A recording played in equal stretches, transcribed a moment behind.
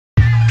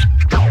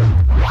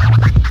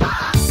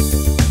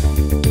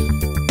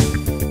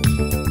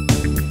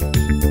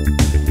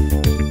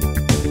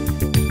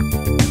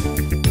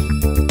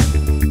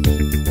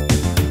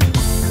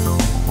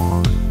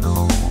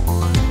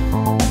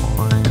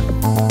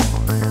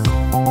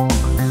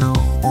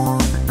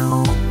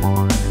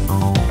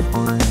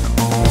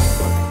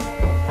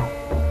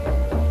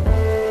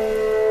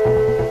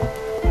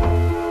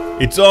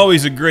It's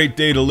always a great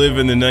day to live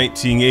in the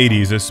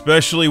 1980s,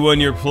 especially when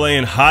you're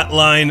playing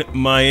Hotline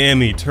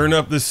Miami. Turn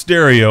up the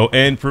stereo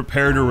and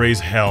prepare to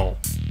raise hell.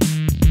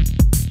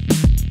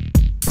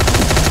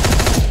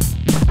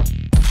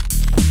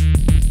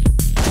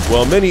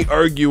 While many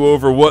argue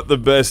over what the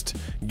best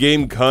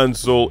game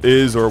console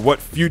is or what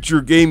future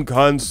game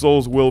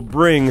consoles will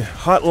bring,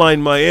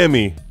 Hotline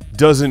Miami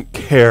doesn't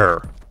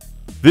care.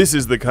 This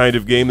is the kind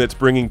of game that's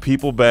bringing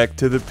people back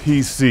to the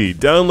PC.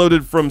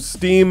 Downloaded from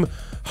Steam,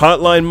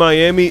 Hotline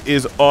Miami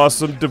is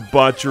awesome,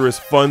 debaucherous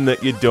fun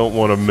that you don't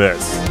want to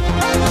miss.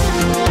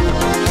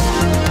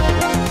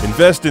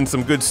 Invest in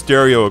some good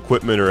stereo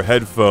equipment or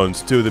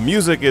headphones too. The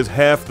music is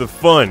half the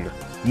fun.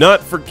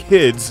 Not for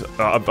kids,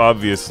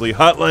 obviously.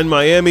 Hotline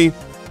Miami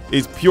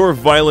is pure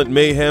violent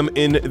mayhem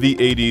in the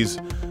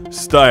 80s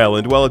style,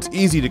 and while it's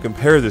easy to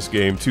compare this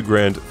game to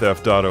Grand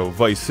Theft Auto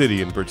Vice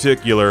City in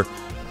particular,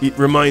 it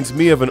reminds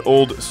me of an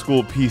old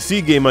school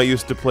PC game I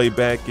used to play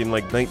back in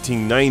like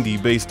 1990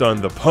 based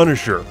on The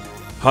Punisher.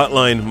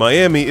 Hotline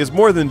Miami is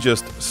more than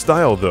just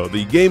style though.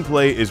 The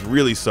gameplay is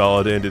really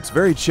solid and it's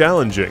very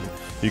challenging.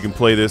 You can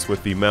play this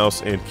with the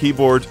mouse and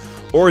keyboard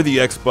or the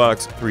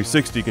Xbox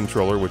 360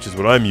 controller, which is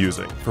what I'm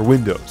using for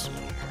Windows.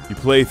 You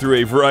play through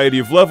a variety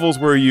of levels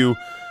where you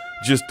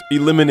just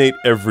eliminate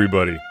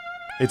everybody.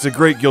 It's a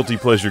great guilty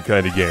pleasure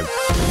kind of game.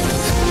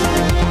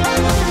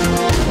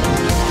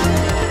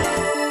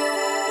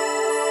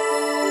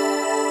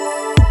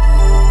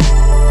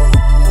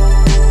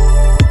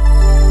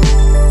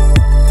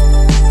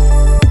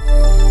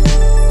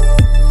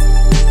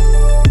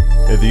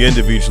 At the end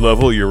of each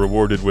level, you're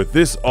rewarded with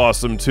this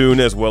awesome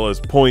tune, as well as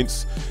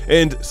points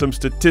and some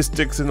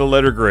statistics and a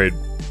letter grade.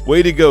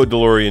 Way to go,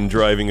 DeLorean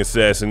driving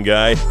assassin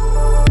guy.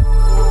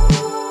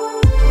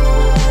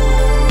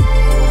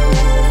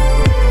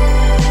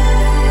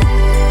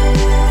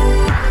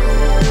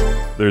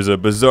 There's a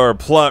bizarre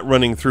plot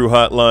running through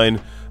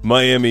Hotline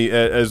Miami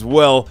as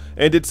well,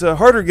 and it's a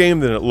harder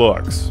game than it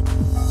looks.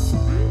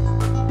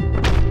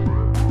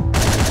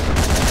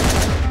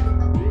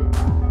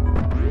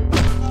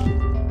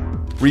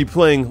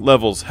 Replaying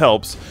levels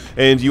helps,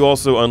 and you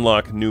also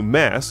unlock new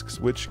masks,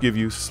 which give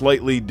you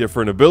slightly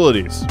different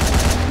abilities.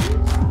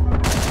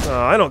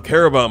 I don't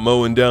care about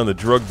mowing down the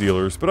drug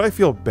dealers, but I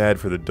feel bad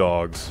for the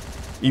dogs.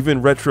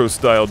 Even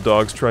retro-style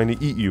dogs trying to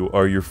eat you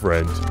are your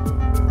friend.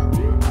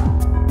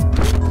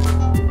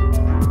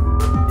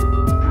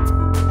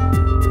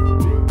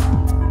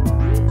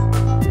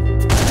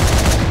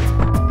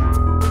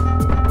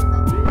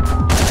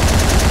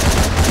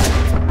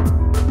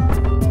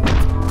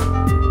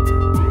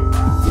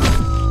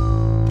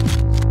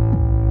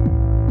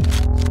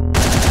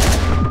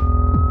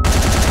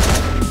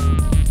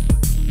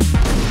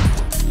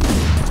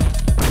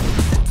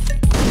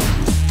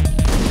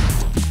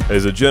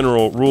 As a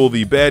general rule,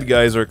 the bad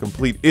guys are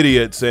complete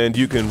idiots, and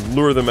you can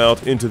lure them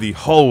out into the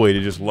hallway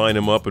to just line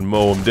them up and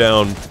mow them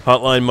down.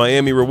 Hotline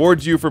Miami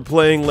rewards you for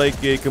playing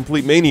like a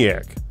complete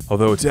maniac,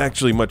 although it's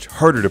actually much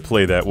harder to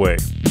play that way.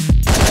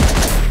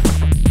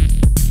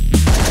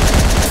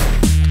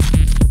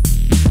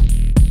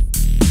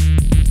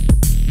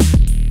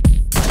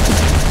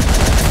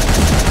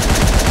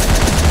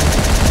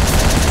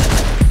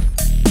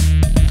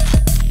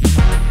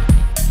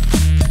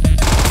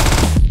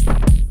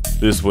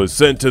 This was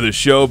sent to the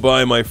show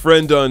by my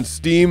friend on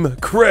Steam,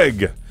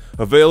 Craig.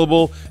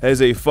 Available as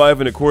a 5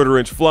 1/4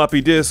 inch floppy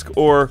disk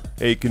or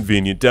a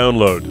convenient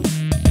download.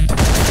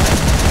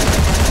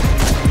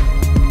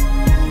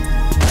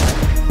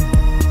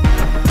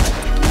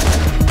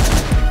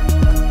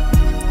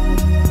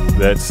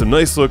 That's some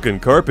nice looking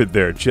carpet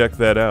there, check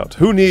that out.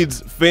 Who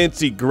needs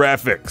fancy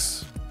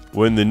graphics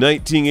when the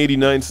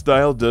 1989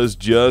 style does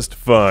just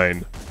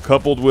fine?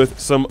 Coupled with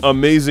some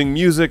amazing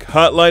music,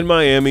 Hotline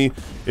Miami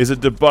is a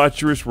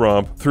debaucherous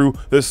romp through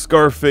the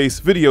Scarface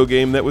video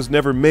game that was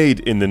never made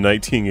in the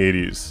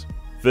 1980s.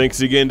 Thanks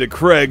again to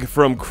Craig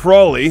from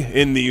Crawley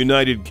in the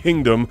United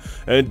Kingdom,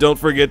 and don't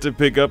forget to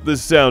pick up the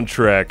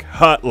soundtrack,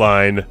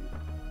 Hotline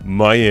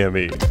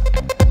Miami.